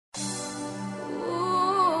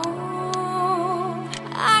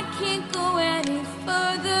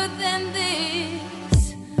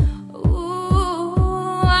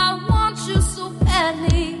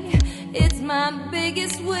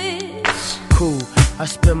biggest wish. Cool, I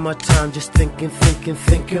spend my time just thinking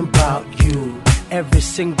about you. Every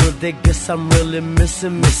single day, guess I'm really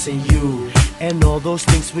missing you. And all those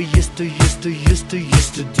things we used to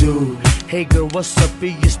do. Hey girl, what's up?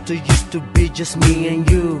 It used to be just me and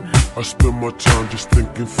you. I spend my time just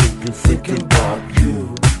thinking about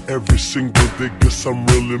you. Every single day, guess I'm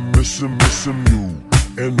really missing you.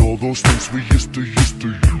 And all those things we used to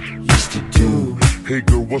do. Hey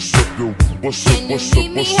girl, what's up, girl? What's up, what's up, what's up? Can you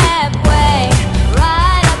meet me halfway?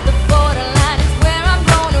 Right up the borderline is where I'm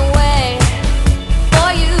going away.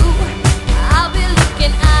 For you, I'll be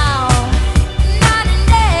looking out night and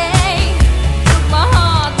day. Took my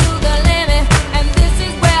heart to the limit, and this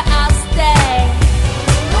is where I'll stay.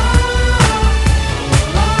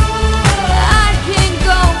 I can't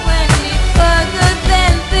go any further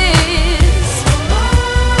than this.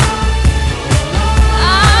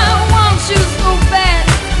 I want you so bad,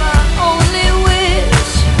 it's my only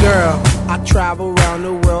wish. Girl, I travel around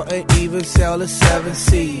the world and even sail the 7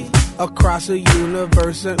 seas. Across the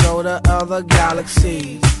universe and go to other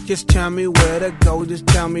galaxies. Just tell me where to go, just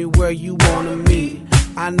tell me where you wanna meet.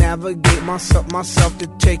 I navigate myself to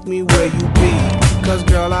take me where you be. Cause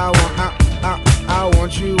girl, I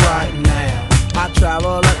want you right now. I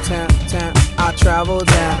travel uptown, I travel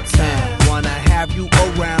downtown. Wanna have you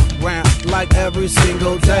around like every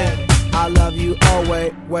single day. I love you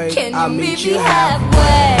always, Can I'll you meet meet you me halfway.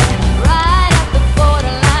 halfway? Right up the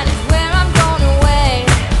borderline is where I'm going away.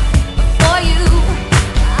 For you,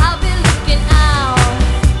 I'll be looking out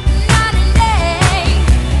night and day.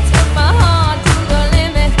 Took my heart to the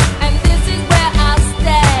limit, and this is where I'll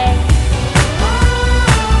stay.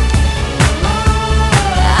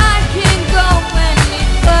 I can't go any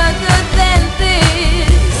further than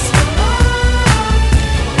this.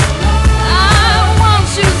 I want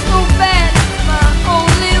you so bad, it's my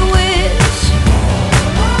only wish.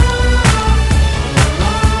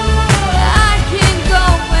 I can't go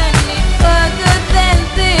any further than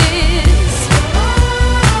this.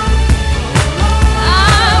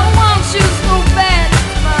 I want you so bad,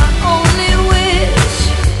 it's my only wish.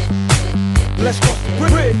 Let's cross the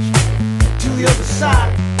bridge to the other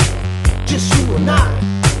side. Just you and I.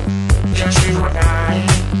 Just you and I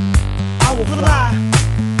will fly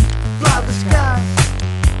the skies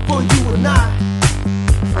for you and I.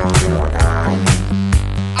 For you and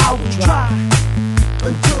I will try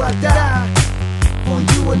until I die. For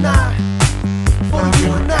you and I. For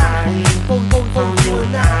you and I. For you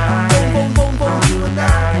and I. For you and I.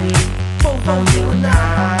 For you and I.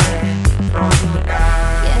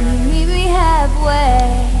 Can you meet me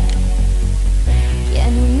halfway?